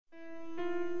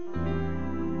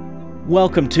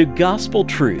Welcome to Gospel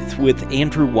Truth with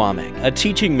Andrew Womack, a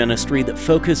teaching ministry that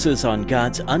focuses on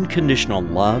God's unconditional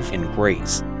love and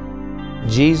grace.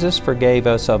 Jesus forgave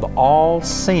us of all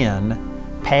sin,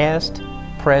 past,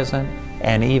 present,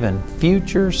 and even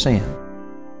future sin.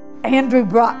 Andrew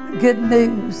brought good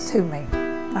news to me.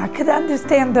 I could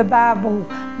understand the Bible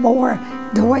more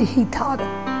the way he taught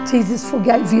it. Jesus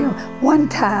forgave you one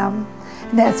time,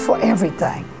 and that's for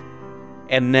everything.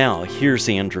 And now, here's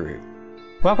Andrew.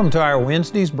 Welcome to our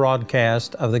Wednesday's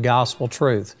broadcast of the Gospel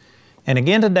Truth. And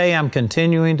again today I'm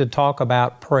continuing to talk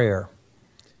about prayer.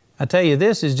 I tell you,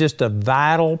 this is just a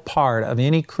vital part of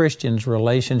any Christian's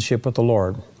relationship with the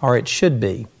Lord, or it should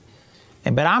be.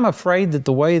 But I'm afraid that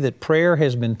the way that prayer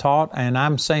has been taught, and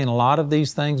I'm saying a lot of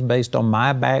these things based on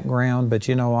my background, but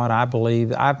you know what, I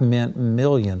believe I've met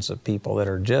millions of people that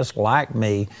are just like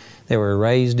me, that were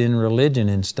raised in religion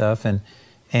and stuff, and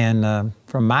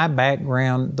from my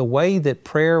background, the way that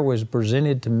prayer was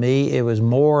presented to me, it was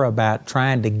more about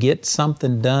trying to get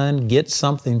something done, get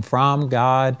something from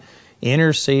God,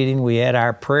 interceding. We had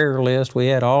our prayer list. We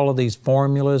had all of these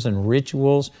formulas and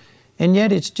rituals. And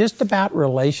yet it's just about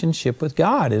relationship with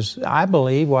God. Is I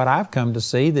believe what I've come to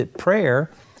see, that prayer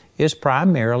is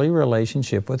primarily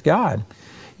relationship with God.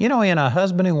 You know, in a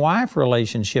husband and wife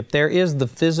relationship, there is the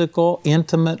physical,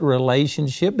 intimate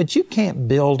relationship, but you can't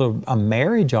build a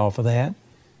marriage off of that.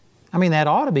 I mean, that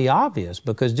ought to be obvious,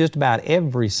 because just about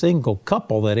every single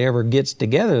couple that ever gets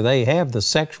together, they have the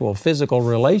sexual, physical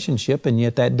relationship, and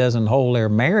yet that doesn't hold their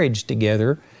marriage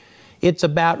together. It's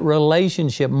about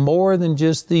relationship more than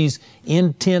just these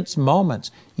intense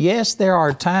moments. Yes, there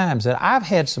are times that I've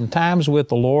had some times with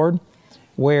the Lord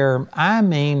where, I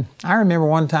remember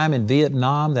one time in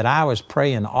Vietnam that I was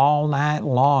praying all night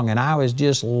long, and I was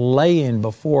just laying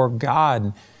before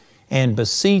God and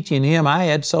beseeching Him. I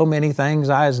had so many things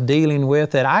I was dealing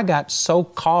with that I got so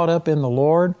caught up in the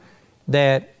Lord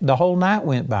that the whole night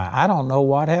went by. I don't know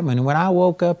what happened. And when I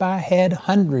woke up, I had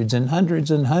hundreds and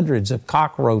hundreds and hundreds of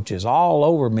cockroaches all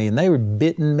over me, and they were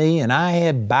biting me, and I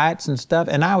had bites and stuff,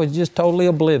 and I was just totally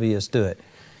oblivious to it.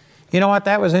 You know what?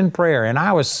 That was in prayer, and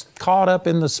I was caught up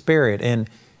in the Spirit. And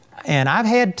I've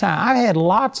had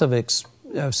lots of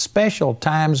special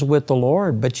times with the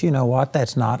Lord, but you know what?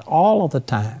 That's not all of the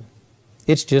time.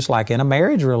 It's just like in a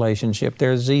marriage relationship.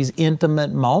 There's these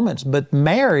intimate moments, but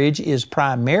marriage is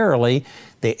primarily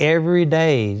the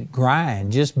everyday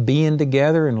grind, just being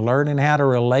together and learning how to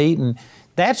relate, and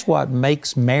that's what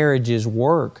makes marriages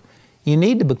work. You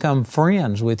need to become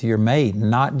friends with your mate,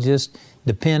 not just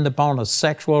depend upon a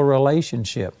sexual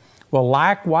relationship. Well,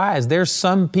 likewise, there's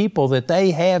some people that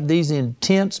they have these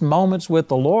intense moments with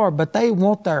the Lord, but they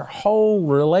want their whole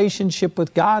relationship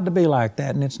with God to be like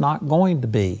that, and it's not going to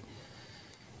be.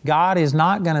 God is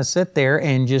not going to sit there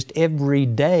and just every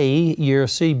day you'll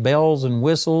see bells and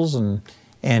whistles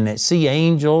and see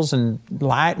angels and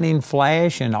lightning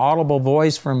flash and audible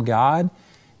voice from God.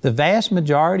 The vast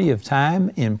majority of time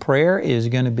in prayer is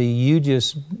going to be you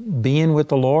just being with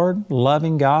the Lord,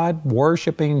 loving God,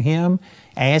 worshiping Him,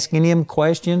 asking Him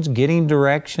questions, getting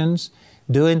directions,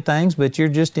 doing things, but you're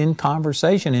just in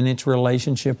conversation, and it's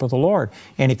relationship with the Lord.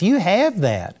 And if you have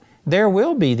that, there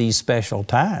will be these special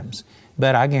times.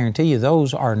 But I guarantee you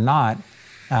those are not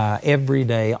every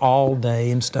day, all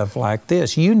day and stuff like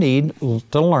this. You need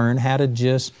to learn how to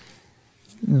just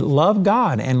love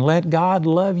God and let God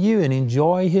love you and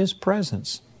enjoy His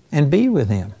presence and be with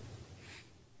Him.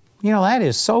 You know, that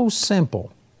is so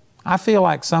simple. I feel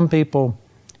like some people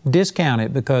discount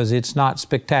it because it's not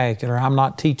spectacular. I'm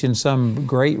not teaching some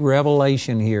great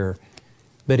revelation here.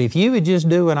 But if you would just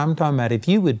do what I'm talking about, if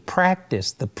you would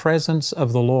practice the presence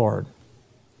of the Lord,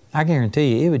 I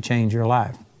guarantee you it would change your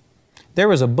life. There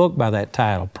was a book by that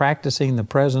title, Practicing the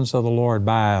Presence of the Lord,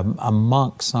 by a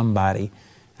monk somebody.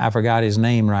 I forgot his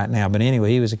name right now, but anyway,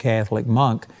 he was a Catholic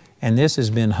monk, and this has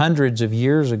been hundreds of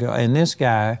years ago, and this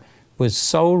guy was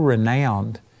so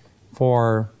renowned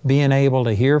for being able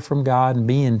to hear from God and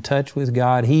be in touch with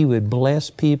God. He would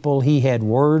bless people. He had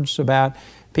words about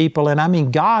people, and I mean,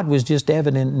 God was just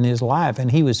evident in his life, and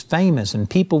he was famous, and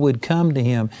people would come to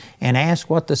him and ask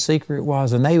what the secret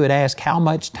was, and they would ask how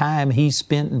much time he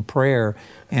spent in prayer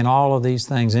and all of these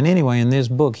things. And anyway, in this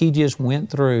book, he just went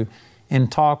through and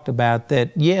talked about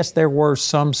that, yes, there were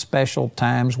some special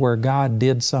times where God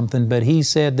did something, but he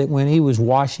said that when he was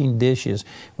washing dishes,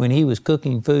 when he was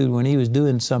cooking food, when he was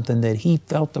doing something, that he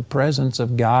felt the presence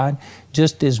of God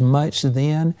just as much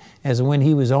then as when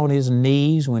he was on his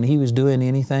knees, when he was doing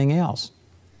anything else.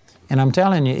 And I'm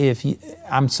telling you,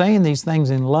 I'm saying these things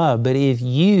in love, but if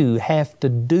you have to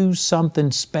do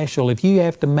something special, if you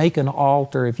have to make an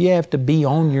altar, if you have to be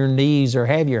on your knees or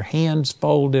have your hands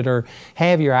folded or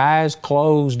have your eyes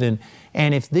closed, and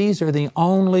if these are the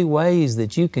only ways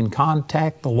that you can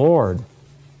contact the Lord,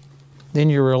 then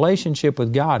your relationship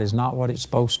with God is not what it's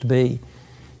supposed to be.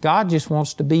 God just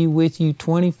wants to be with you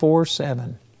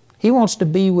 24/7. He wants to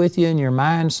be with you and your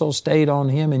mind so stayed on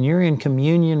Him and you're in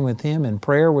communion with Him and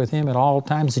prayer with Him at all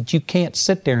times that you can't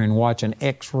sit there and watch an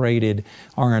X-rated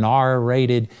or an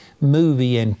R-rated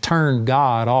movie and turn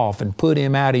God off and put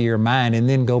Him out of your mind and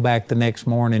then go back the next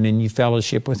morning and you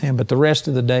fellowship with Him. But the rest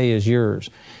of the day is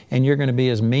yours. And you're going to be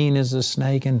as mean as a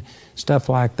snake and stuff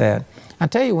like that. I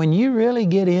tell you, when you really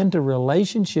get into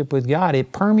relationship with God,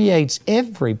 it permeates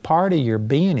every part of your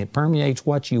being. It permeates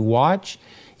what you watch.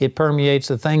 It permeates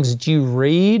the things that you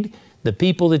read, the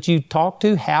people that you talk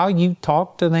to, how you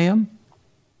talk to them.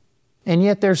 And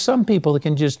yet there's some people that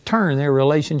can just turn their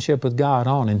relationship with God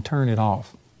on and turn it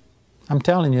off. I'm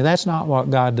telling you, that's not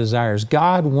what God desires.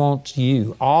 God wants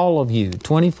you, all of you,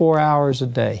 24 hours a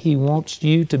day. He wants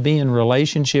you to be in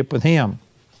relationship with Him.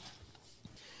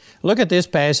 Look at this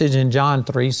passage in John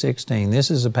 3:16. This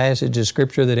is a passage of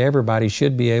Scripture that everybody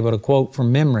should be able to quote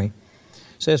from memory.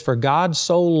 It says, "For God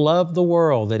so loved the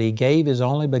world that He gave His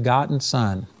only begotten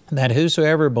Son, that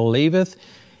whosoever believeth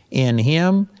in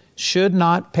Him should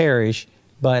not perish,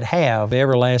 but have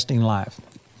everlasting life."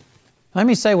 Let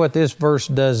me say what this verse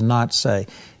does not say.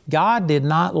 God did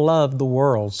not love the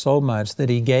world so much that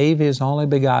He gave His only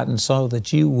begotten so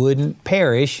that you wouldn't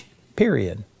perish,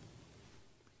 period.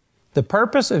 The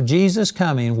purpose of Jesus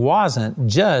coming wasn't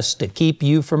just to keep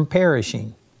you from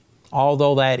perishing,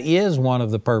 although that is one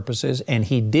of the purposes, and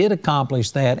He did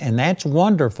accomplish that, and that's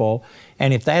wonderful.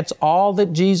 And if that's all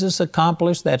that Jesus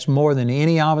accomplished, that's more than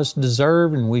any of us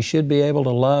deserve, and we should be able to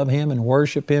love Him and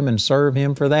worship Him and serve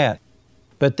Him for that.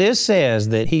 But this says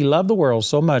that He loved the world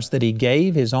so much that He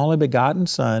gave His only begotten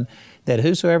Son, that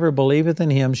whosoever believeth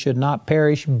in Him should not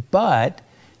perish, but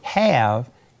have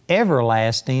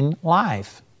everlasting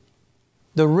life.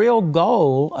 The real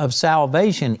goal of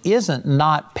salvation isn't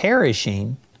not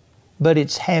perishing, but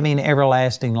it's having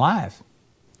everlasting life.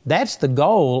 That's the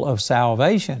goal of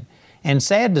salvation. And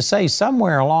sad to say,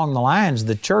 somewhere along the lines,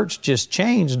 the church just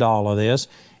changed all of this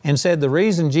and said the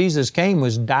reason Jesus came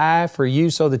was die for you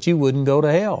so that you wouldn't go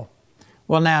to hell.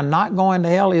 Well, now, not going to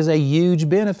hell is a huge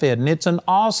benefit, and it's an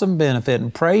awesome benefit,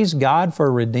 and praise God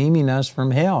for redeeming us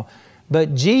from hell.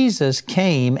 But Jesus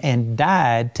came and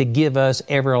died to give us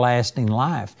everlasting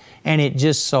life. And it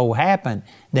just so happened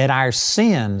that our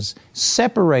sins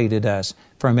separated us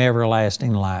from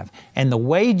everlasting life. And the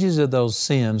wages of those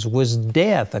sins was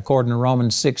death, according to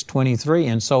Romans 6:23.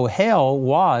 And so hell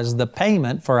was the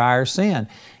payment for our sin.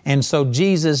 And so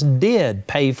Jesus did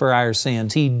pay for our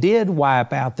sins. He did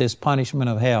wipe out this punishment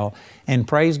of hell. And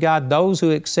praise God, those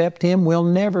who accept Him will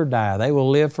never die. They will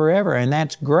live forever, and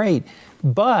that's great.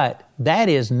 But that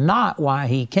is not why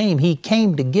He came. He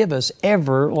came to give us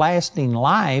everlasting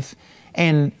life,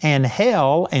 and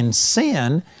hell and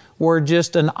sin were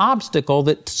just an obstacle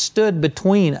that stood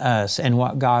between us and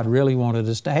what God really wanted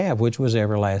us to have, which was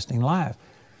everlasting life.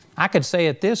 I could say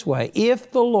it this way: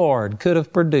 if the Lord could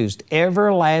have produced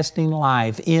everlasting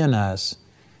life in us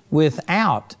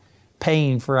without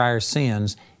paying for our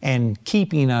sins and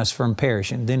keeping us from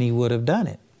perishing, then He would have done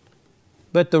it.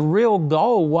 But the real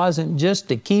goal wasn't just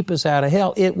to keep us out of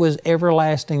hell, it was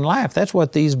everlasting life. That's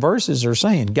what these verses are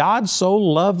saying. God so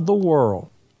loved the world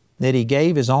that He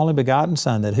gave His only begotten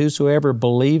Son, that whosoever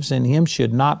believes in Him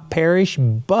should not perish,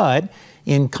 but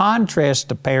in contrast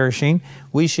to perishing,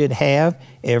 we should have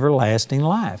everlasting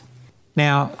life.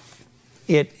 Now,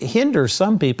 it hinders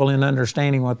some people in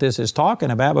understanding what this is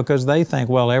talking about because they think,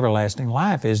 well, everlasting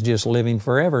life is just living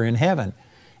forever in heaven.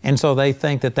 And so they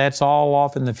think that that's all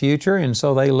off in the future, and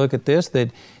so they look at this, that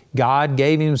God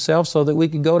gave Himself so that we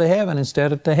could go to heaven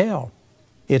instead of to hell.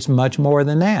 It's much more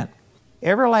than that.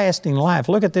 Everlasting life.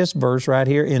 Look at this verse right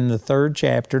here in the 3rd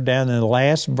chapter, down in the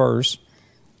last verse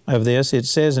of this. It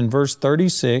says in verse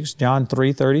 36, John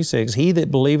 3:36, "He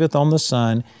that believeth on the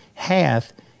Son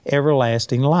hath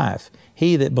everlasting life.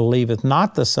 He that believeth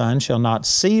not the Son shall not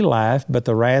see life, but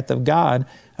the wrath of God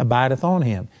abideth on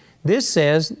him." This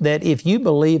says that if you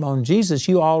believe on Jesus,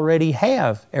 you already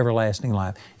have everlasting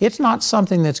life. It's not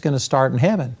something that's going to start in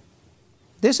heaven.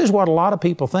 This is what a lot of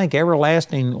people think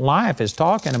everlasting life is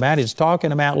talking about. It's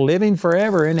talking about living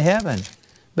forever in heaven.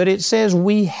 But it says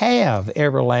we have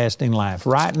everlasting life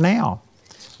right now.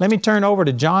 Let me turn over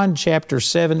to John chapter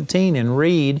 17 and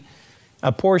read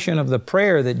a portion of the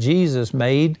prayer that Jesus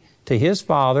made to His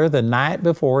Father the night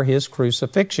before His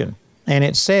crucifixion. And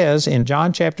it says in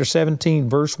John chapter 17,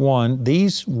 verse 1,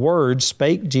 these words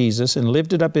spake Jesus and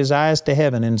lifted up His eyes to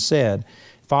heaven and said,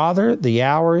 Father, the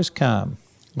hour is come.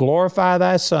 Glorify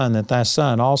Thy Son, that Thy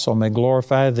Son also may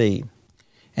glorify Thee.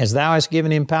 As Thou hast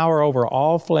given Him power over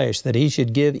all flesh, that He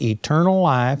should give eternal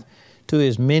life to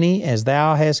as many as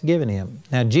Thou hast given Him.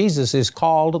 Now, Jesus is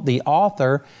called the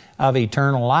author of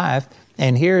eternal life,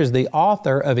 and here is the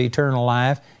author of eternal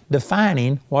life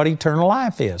defining what eternal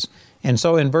life is. And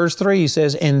so in verse 3 He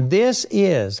says, And this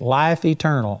is life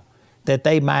eternal, that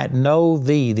they might know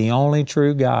Thee, the only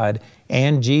true God,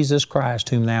 and Jesus Christ,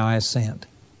 whom Thou hast sent.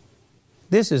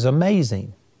 This is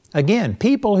amazing. Again,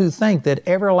 people who think that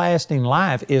everlasting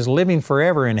life is living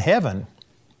forever in heaven,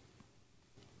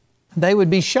 they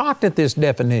would be shocked at this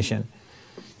definition.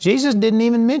 Jesus didn't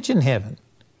even mention heaven.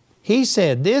 He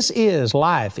said, This is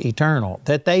life eternal,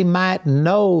 that they might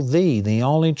know Thee, the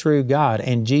only true God,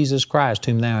 and Jesus Christ,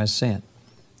 whom Thou hast sent.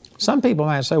 Some people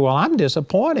might say, well, I'm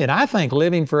disappointed. I think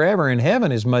living forever in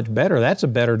heaven is much better. That's a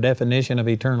better definition of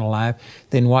eternal life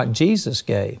than what Jesus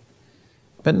gave.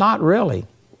 But not really.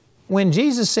 When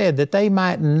Jesus said that they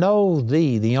might know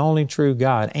Thee, the only true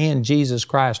God, and Jesus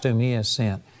Christ, whom He has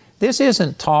sent, this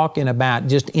isn't talking about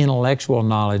just intellectual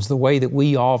knowledge, the way that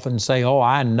we often say, oh,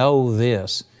 I know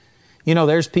this. You know,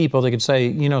 there's people that could say,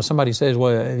 you know, somebody says,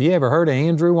 well, have you ever heard of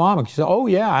Andrew Womack? You say, oh,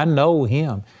 yeah, I know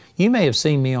him. You may have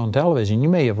seen me on television. You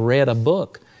may have read a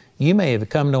book. You may have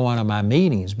come to one of my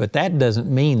meetings, but that doesn't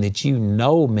mean that you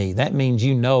know me. That means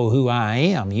you know who I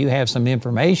am. You have some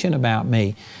information about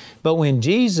me. But when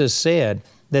Jesus said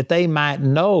that they might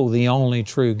know the only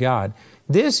true God,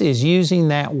 this is using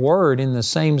that word in the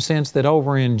same sense that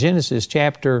over in Genesis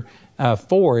chapter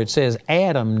 4, it says,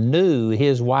 Adam knew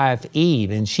his wife Eve,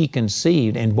 and she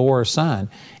conceived and bore a son.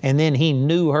 And then he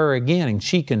knew her again, and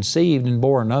she conceived and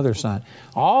bore another son.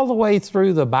 All the way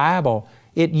through the Bible,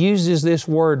 it uses this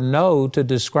word know to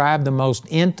describe the most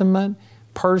intimate,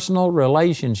 personal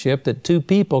relationship that two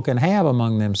people can have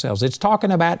among themselves. It's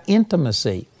talking about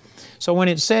intimacy. So when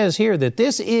it says here that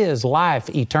this is life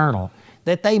eternal,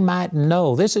 that they might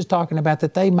know, this is talking about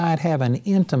that they might have an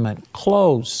intimate,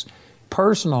 close,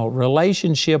 personal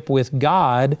relationship with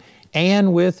God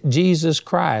and with Jesus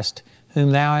Christ,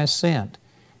 whom Thou hast sent.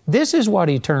 This is what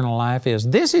eternal life is.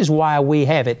 This is why we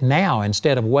have it now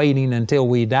instead of waiting until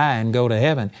we die and go to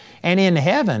heaven. And in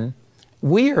heaven,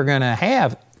 we are going to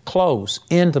have close,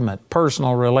 intimate,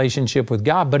 personal relationship with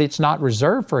God, but it's not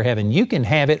reserved for heaven. You can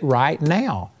have it right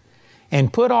now.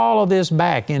 And put all of this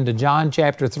back into John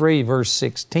chapter 3, verse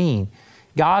 16.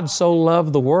 God so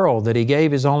loved the world that He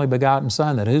gave His only begotten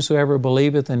Son, that whosoever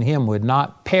believeth in Him would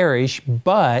not perish,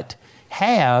 but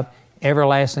have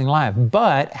everlasting life,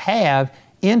 but have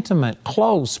intimate,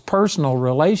 close, personal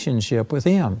relationship with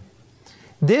Him.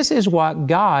 This is what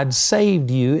God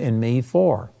saved you and me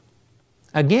for.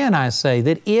 Again, I say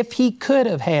that if He could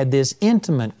have had this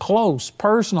intimate, close,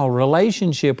 personal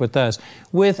relationship with us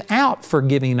without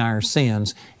forgiving our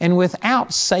sins and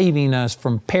without saving us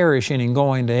from perishing and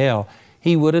going to hell,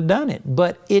 He would have done it.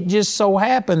 But it just so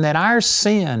happened that our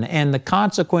sin and the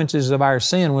consequences of our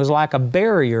sin was like a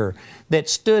barrier that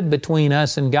stood between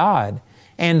us and God.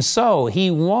 And so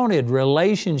He wanted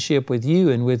relationship with you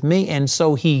and with me, and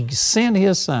so He sent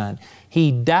His Son.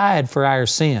 He died for our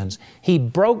sins. He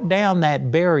broke down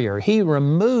that barrier. He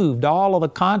removed all of the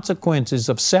consequences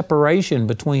of separation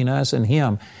between us and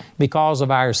Him because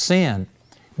of our sin.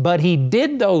 But He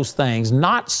did those things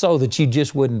not so that you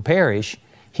just wouldn't perish.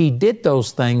 He did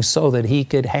those things so that He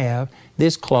could have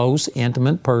this close,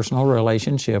 intimate, personal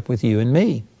relationship with you and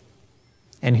me.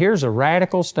 And here's a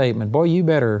radical statement. Boy, you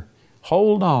better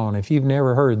hold on if you've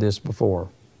never heard this before.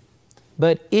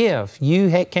 But if you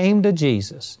came to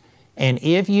Jesus, and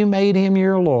if you made Him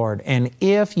your Lord, and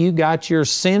if you got your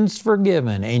sins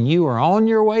forgiven, and you were on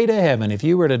your way to heaven, if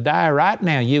you were to die right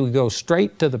now, you would go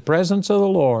straight to the presence of the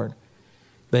Lord.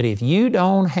 But if you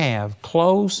don't have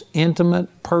close,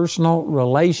 intimate, personal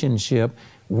relationship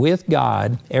with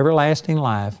God, everlasting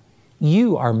life,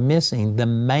 you are missing the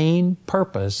main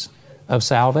purpose of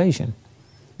salvation.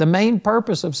 The main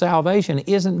purpose of salvation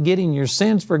isn't getting your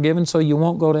sins forgiven so you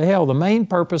won't go to hell. The main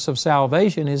purpose of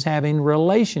salvation is having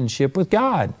relationship with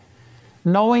God,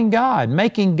 knowing God,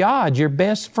 making God your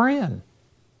best friend,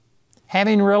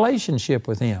 having relationship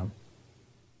with Him.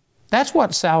 That's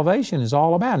what salvation is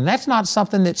all about. And that's not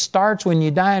something that starts when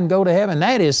you die and go to heaven.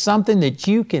 That is something that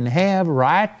you can have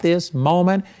right this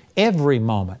moment, every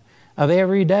moment of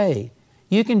every day.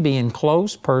 You can be in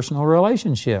close personal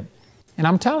relationship. And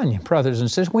I'm telling you, brothers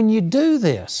and sisters, when you do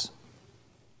this,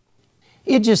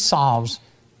 it solves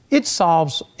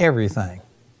everything.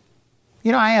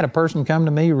 You know, I had a person come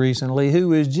to me recently who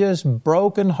was just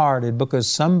brokenhearted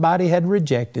because somebody had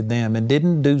rejected them and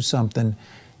didn't do something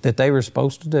that they were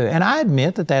supposed to do. And I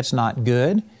admit that that's not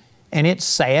good. And it's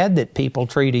sad that people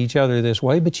treat each other this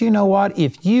way. But you know what?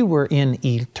 If you were in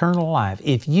eternal life,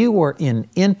 if you were in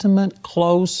intimate,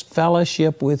 close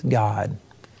fellowship with God,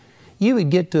 you would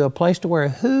get to a place to where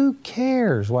who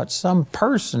cares what some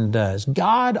person does?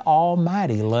 God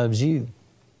Almighty loves you.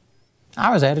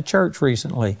 I was at a church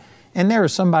recently, and there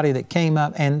was somebody that came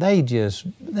up and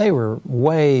they were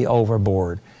way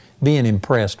overboard being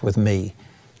impressed with me.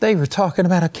 They were talking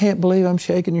about, I can't believe I'm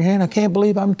shaking your hand. I can't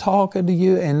believe I'm talking to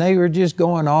you. And they were just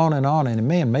going on, and it,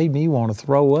 man, made me want to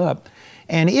throw up.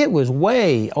 And it was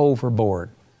way overboard.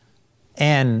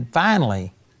 And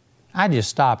finally, I just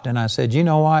stopped and I said, you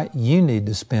know what? You need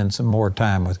to spend some more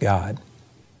time with God.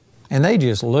 And they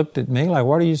just looked at me like,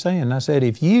 what are you saying? And I said,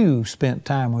 if you spent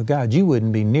time with God, you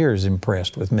wouldn't be near as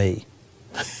impressed with me.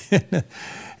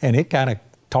 And it kind of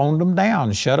toned them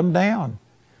down, shut them down.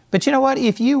 But you know what?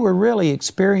 If you were really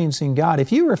experiencing God,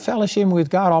 if you were fellowshipping with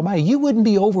God Almighty, you wouldn't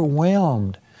be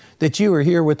overwhelmed that you were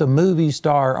here with a movie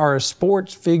star or a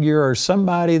sports figure or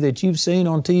somebody that you've seen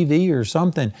on TV or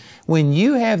something. When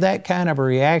you have that kind of a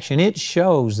reaction, it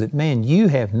shows that, man, you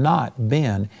have not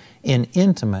been in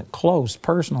intimate, close,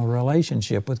 personal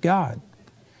relationship with God.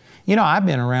 You know, I've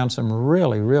been around some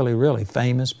really, really, really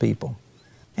famous people,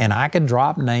 and I could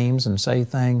drop names and say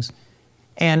things.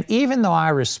 And even though I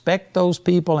respect those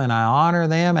people and I honor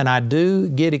them, and I do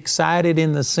get excited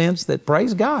in the sense that,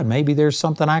 praise God, maybe there's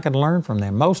something I can learn from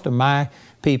them. Most of my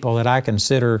people that I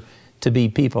consider to be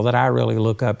people that I really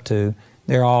look up to,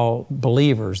 they're all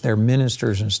believers, they're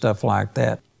ministers and stuff like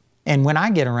that. And when I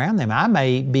get around them, I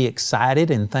may be excited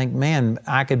and think, man,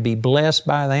 I could be blessed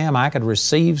by them, I could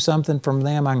receive something from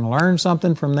them, I can learn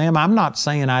something from them. I'm not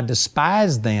saying I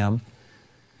despise them.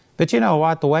 But you know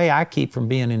what? The way I keep from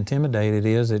being intimidated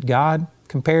is that God,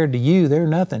 compared to you, they're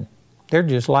nothing. They're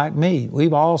just like me.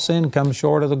 We've all sinned, come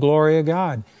short of the glory of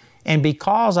God. And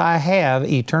because I have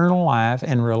eternal life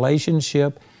and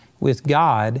relationship with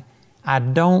God, I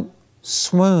don't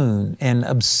swoon and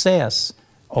obsess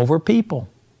over people.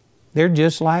 They're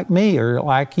just like me or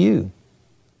like you.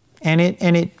 And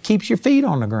it keeps your feet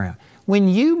on the ground. When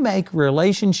you make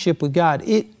relationship with God,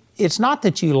 it's not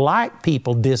that you like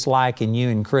people disliking you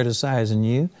and criticizing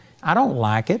you. I don't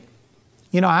like it.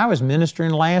 You know, I was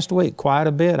ministering last week quite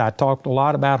a bit. I talked a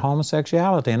lot about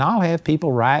homosexuality, and I'll have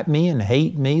people write me and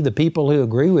hate me. The people who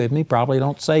agree with me probably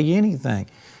don't say anything.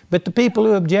 But the people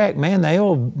who object, man,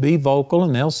 they'll be vocal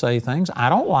and they'll say things. I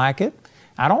don't like it.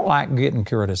 I don't like getting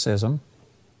criticism.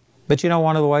 But you know,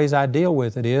 one of the ways I deal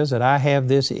with it is that I have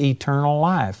this eternal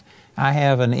life. I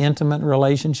have an intimate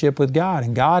relationship with God,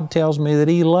 and God tells me that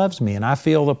He loves me, and I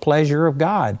feel the pleasure of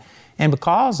God. And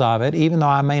because of it, even though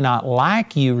I may not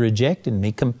like you rejecting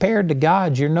me, compared to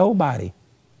God, you're nobody.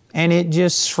 And it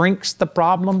just shrinks the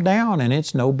problem down, and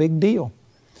it's no big deal.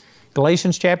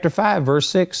 Galatians chapter 5, verse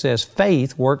 6 says,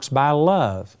 faith works by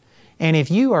love. And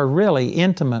if you are really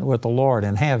intimate with the Lord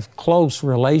and have close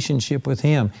relationship with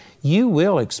Him, you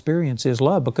will experience His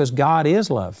love because God is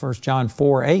love. 1 John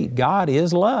 4:8, God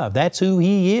is love. That's who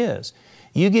He is.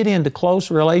 You get into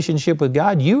close relationship with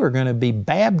God, you are going to be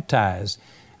baptized.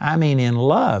 I mean, in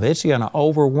love. It's going to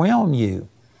overwhelm you.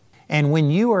 And when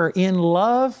you are in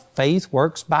love, faith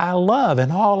works by love.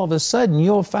 And all of a sudden,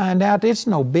 you'll find out it's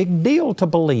no big deal to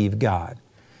believe God.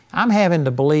 I'm having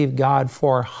to believe God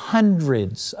for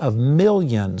hundreds of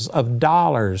millions of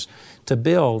dollars to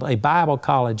build a Bible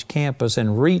college campus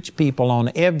and reach people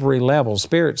on every level,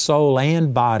 spirit, soul,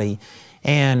 and body.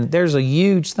 And there's a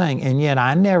huge thing. And yet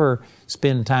I never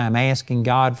spend time asking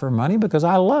God for money because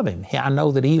I love Him. I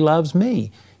know that He loves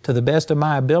me. To the best of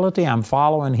my ability, I'm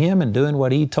following Him and doing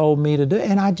what He told me to do.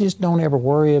 And I just don't ever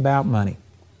worry about money.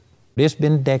 It's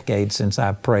been decades since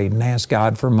I've prayed and asked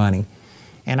God for money.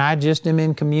 And I just am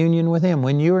in communion with Him.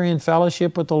 When you are in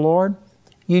fellowship with the Lord,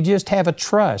 you just have a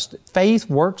trust. Faith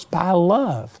works by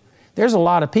love. There's a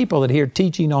lot of people that hear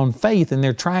teaching on faith and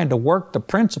they're trying to work the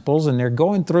principles and they're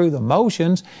going through the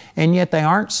motions, and yet they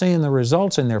aren't seeing the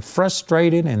results, and they're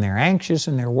frustrated and they're anxious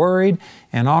and they're worried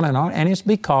and on. And it's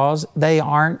because they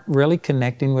aren't really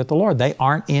connecting with the Lord. They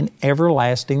aren't in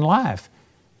everlasting life.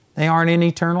 They aren't in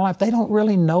eternal life. They don't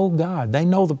really know God. They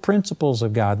know the principles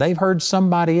of God. They've heard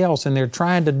somebody else and they're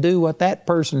trying to do what that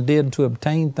person did to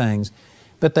obtain things,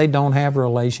 but they don't have a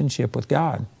relationship with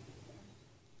God.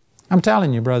 I'm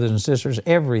telling you, brothers and sisters,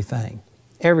 everything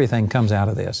comes out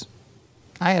of this.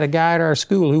 I had a guy at our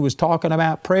school who was talking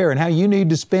about prayer and how you need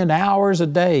to spend hours a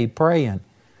day praying.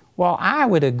 Well, I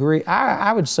would agree.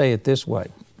 I would say it this way.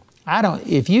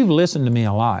 If you've listened to me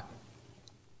a lot,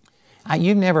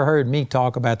 You've never heard me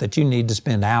talk about that you need to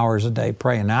spend hours a day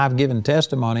praying. Now, I've given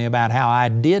testimony about how I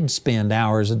did spend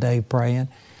hours a day praying,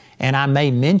 and I may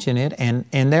mention it, and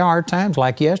there are times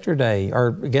like yesterday,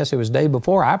 or I guess it was the day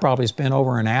before, I probably spent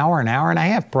over an hour and a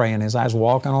half praying as I was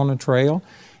walking on the trail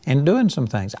and doing some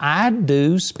things. I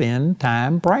do spend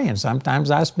time praying. Sometimes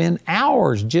I spend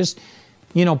hours just,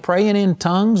 praying in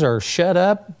tongues or shut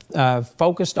up,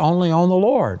 focused only on the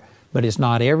Lord. But it's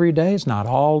not every day, it's not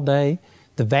all day.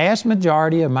 The vast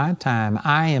majority of my time,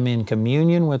 I am in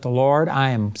communion with the Lord. I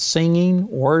am singing,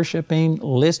 worshiping,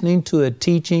 listening to a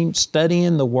teaching,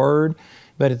 studying the Word.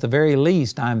 But at the very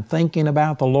least, I'm thinking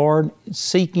about the Lord,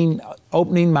 seeking,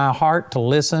 opening my heart to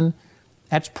listen.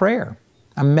 That's prayer.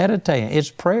 I'm meditating. It's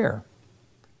prayer.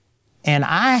 And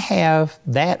I have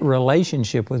that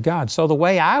relationship with God. So the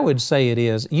way I would say it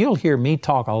is, you'll hear me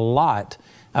talk a lot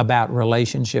about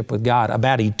relationship with God,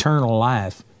 about eternal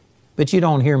life. But you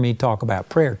don't hear me talk about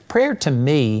prayer. Prayer to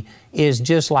me is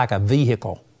just like a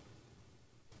vehicle.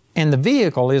 And the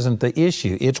vehicle isn't the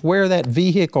issue. It's where that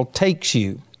vehicle takes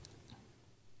you.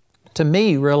 To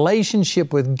me,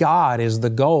 relationship with God is the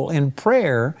goal. And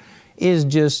prayer is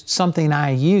just something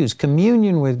I use.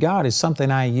 Communion with God is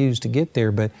something I use to get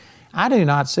there. But I do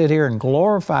not sit here and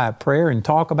glorify prayer and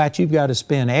talk about you've got to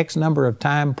spend X number of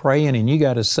time praying and you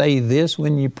got to say this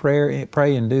when you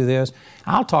pray and do this.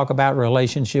 I'll talk about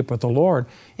relationship with the Lord.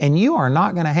 And you are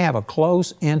not going to have a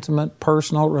close, intimate,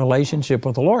 personal relationship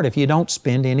with the Lord if you don't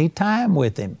spend any time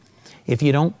with Him. If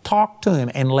you don't talk to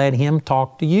Him and let Him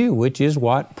talk to you, which is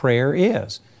what prayer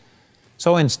is.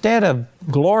 So instead of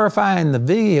glorifying the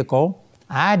vehicle,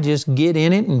 I just get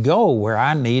in it and go where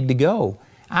I need to go.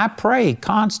 I pray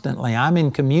constantly. I'm in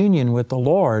communion with the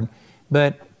Lord,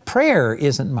 but prayer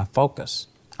isn't my focus.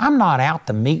 I'm not out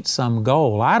to meet some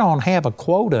goal. I don't have a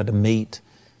quota to meet.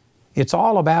 It's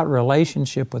all about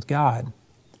relationship with God.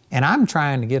 And I'm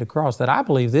trying to get across that I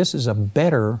believe this is a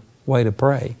better way to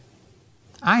pray.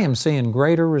 I am seeing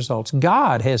greater results.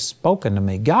 God has spoken to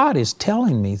me. God is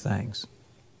telling me things.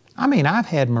 I've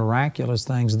had miraculous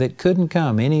things that couldn't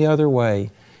come any other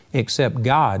way except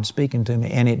God speaking to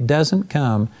me. And it doesn't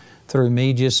come through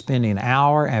me just spending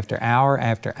hour after hour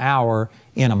after hour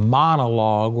in a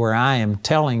monologue where I am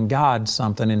telling God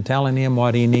something and telling Him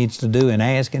what He needs to do and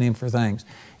asking Him for things.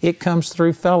 It comes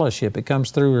through fellowship. It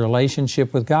comes through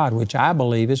relationship with God, which I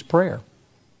believe is prayer.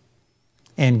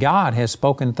 And God has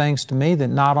spoken things to me that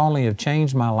not only have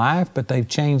changed my life, but they've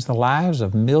changed the lives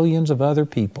of millions of other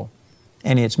people.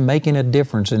 And it's making a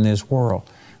difference in this world.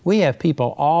 We have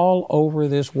people all over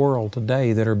this world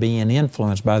today that are being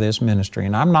influenced by this ministry.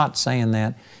 And I'm not saying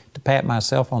that to pat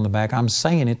myself on the back. I'm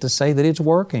saying it to say that it's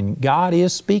working. God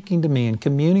is speaking to me and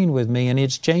communing with me, and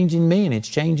it's changing me and it's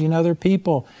changing other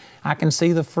people. I can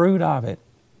see the fruit of it.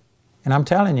 And I'm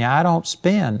telling you, I don't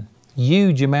spend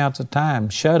huge amounts of time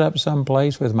shut up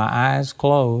someplace with my eyes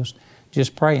closed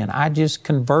just praying. I just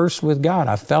converse with God.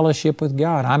 I fellowship with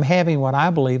God. I'm having what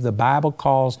I believe the Bible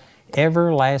calls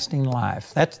everlasting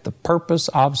life. That's the purpose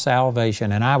of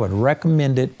salvation, and I would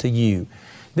recommend it to you.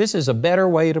 This is a better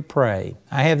way to pray.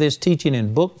 I have this teaching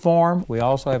in book form. We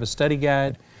also have a study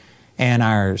guide and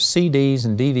our CDs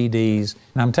and DVDs.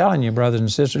 And I'm telling you, brothers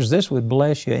and sisters, this would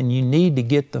bless you, and you need to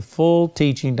get the full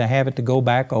teaching to have it to go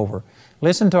back over.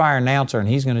 Listen to our announcer, and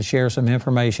he's going to share some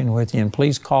information with you. And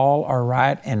please call or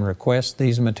write and request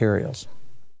these materials.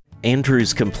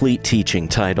 Andrew's complete teaching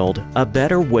titled A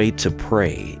Better Way to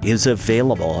Pray is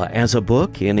available as a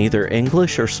book in either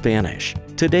English or Spanish.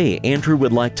 Today, Andrew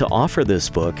would like to offer this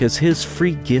book as his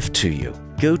free gift to you.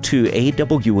 Go to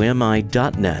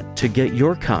awmi.net to get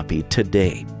your copy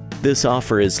today. This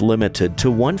offer is limited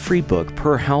to one free book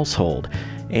per household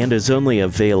and is only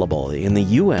available in the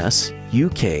U.S.,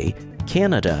 UK,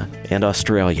 Canada, and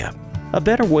Australia. A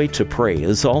Better Way to Pray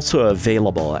is also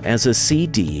available as a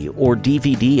CD or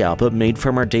DVD album made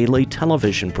from our daily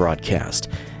television broadcast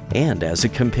and as a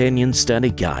companion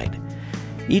study guide.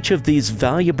 Each of these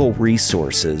valuable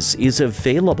resources is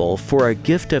available for a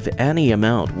gift of any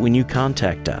amount when you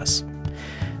contact us.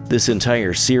 This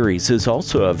entire series is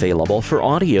also available for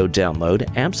audio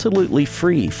download absolutely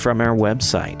free from our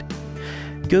website.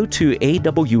 Go to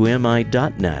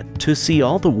awmi.net to see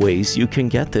all the ways you can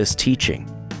get this teaching.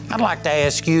 I'd like to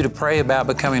ask you to pray about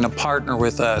becoming a partner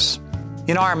with us.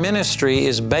 You know, our ministry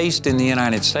is based in the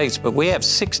United States, but we have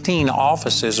 16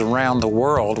 offices around the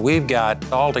world. We've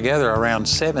got altogether around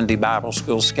 70 Bible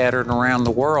schools scattered around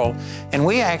the world, and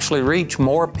we actually reach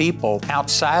more people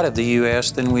outside of the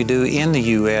U.S. than we do in the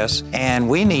U.S., and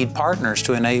we need partners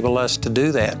to enable us to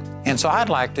do that. And so I'd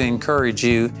like to encourage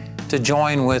you to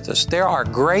join with us. There are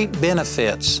great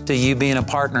benefits to you being a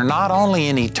partner, not only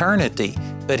in eternity,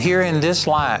 but here in this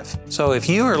life. So if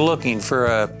you are looking for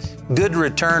a good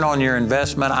return on your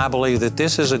investment, I believe that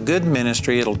this is a good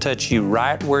ministry. It'll touch you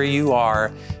right where you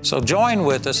are. So join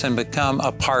with us and become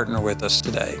a partner with us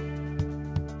today.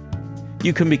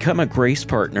 You can become a Grace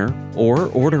Partner or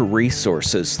order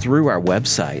resources through our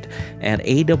website at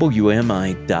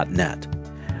awmi.net.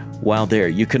 While there,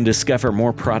 you can discover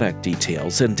more product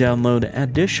details and download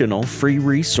additional free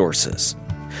resources.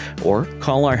 Or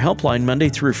call our helpline Monday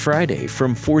through Friday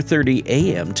from 4:30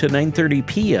 a.m. to 9:30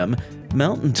 p.m.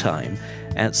 Mountain Time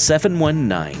at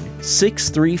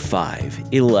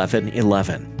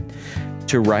 719-635-1111.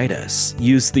 To write us,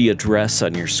 use the address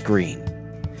on your screen.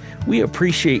 We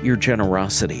appreciate your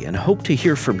generosity and hope to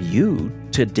hear from you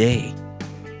today.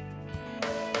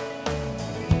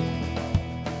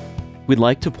 We'd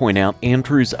like to point out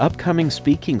Andrew's upcoming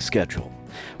speaking schedule.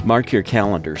 Mark your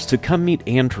calendars to come meet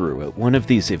Andrew at one of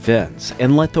these events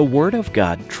and let the Word of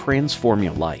God transform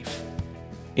your life.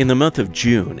 In the month of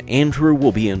June, Andrew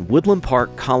will be in Woodland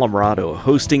Park, Colorado,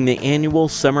 hosting the annual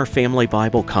Summer Family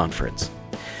Bible Conference.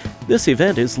 This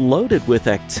event is loaded with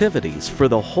activities for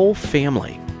the whole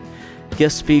family.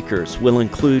 Guest speakers will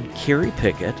include Carrie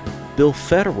Pickett, Bill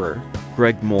Federer,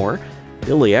 Greg Moore,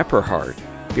 Billy Epperhart,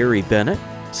 Barry Bennett,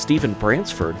 Stephen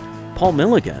Bransford, Paul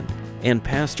Milligan, and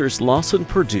Pastors Lawson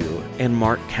Perdue and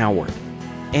Mark Coward.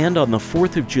 And on the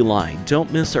 4th of July,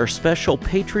 don't miss our special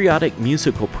patriotic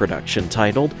musical production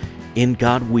titled In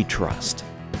God We Trust.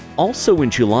 Also in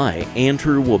July,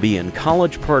 Andrew will be in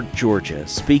College Park, Georgia,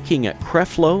 speaking at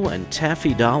Creflo and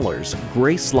Taffy Dollar's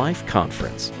Grace Life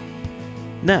Conference.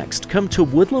 Next, come to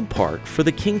Woodland Park for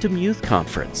the Kingdom Youth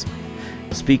Conference.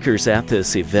 Speakers at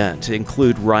this event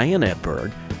include Ryan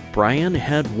Edberg, Brian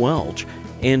Head Welch,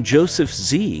 and Joseph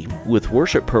Z, with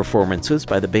worship performances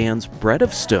by the bands Bread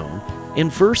of Stone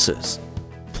and Verses.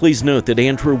 Please note that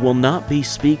Andrew will not be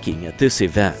speaking at this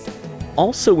event.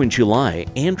 Also in July,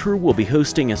 Andrew will be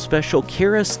hosting a special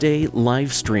Charis Day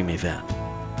live stream event.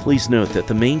 Please note that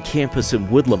the main campus in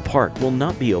Woodland Park will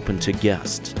not be open to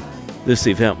guests. This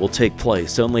event will take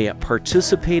place only at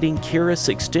participating Charis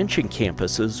Extension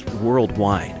campuses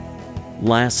worldwide.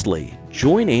 Lastly,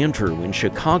 join Andrew in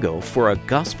Chicago for a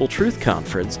Gospel Truth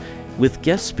Conference with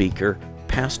guest speaker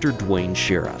Pastor Dwayne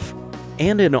Sheriff.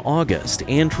 And in August,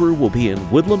 Andrew will be in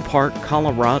Woodland Park,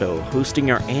 Colorado, hosting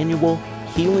our annual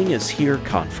Healing is Here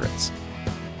conference.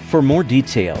 For more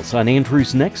details on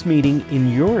Andrew's next meeting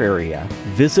in your area,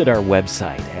 visit our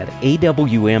website at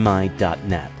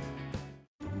awmi.net.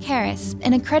 Charis,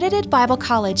 an accredited Bible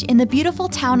college in the beautiful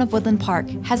town of Woodland Park,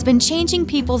 has been changing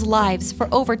people's lives for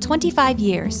over 25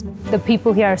 years. The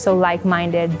people here are so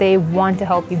like-minded. They want to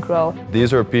help you grow.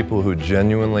 These are people who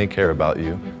genuinely care about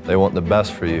you. They want the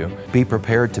best for you. Be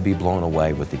prepared to be blown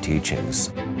away with the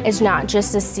teachings. It's not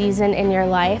just a season in your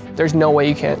life. There's no way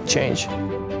you can't change.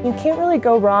 You can't really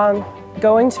go wrong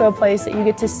going to a place that you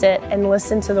get to sit and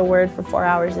listen to the Word for 4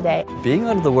 hours a day. Being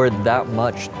under the Word that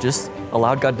much just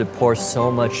allowed God to pour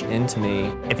so much into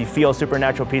me. If you feel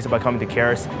supernatural peace about coming to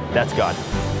Charis, that's God.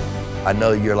 I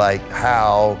know you're like,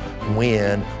 how,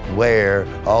 when, where,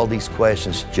 all these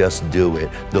questions, just do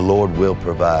it. The Lord will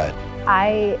provide.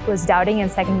 I was doubting and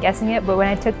second guessing it, but when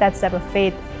I took that step of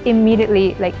faith,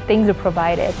 immediately things were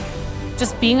provided.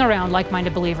 Just being around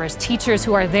like-minded believers, teachers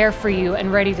who are there for you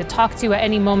and ready to talk to you at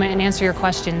any moment and answer your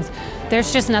questions,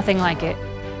 there's just nothing like it.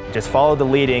 Just follow the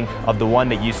leading of the one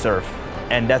that you serve,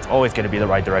 and that's always going to be the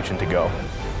right direction to go.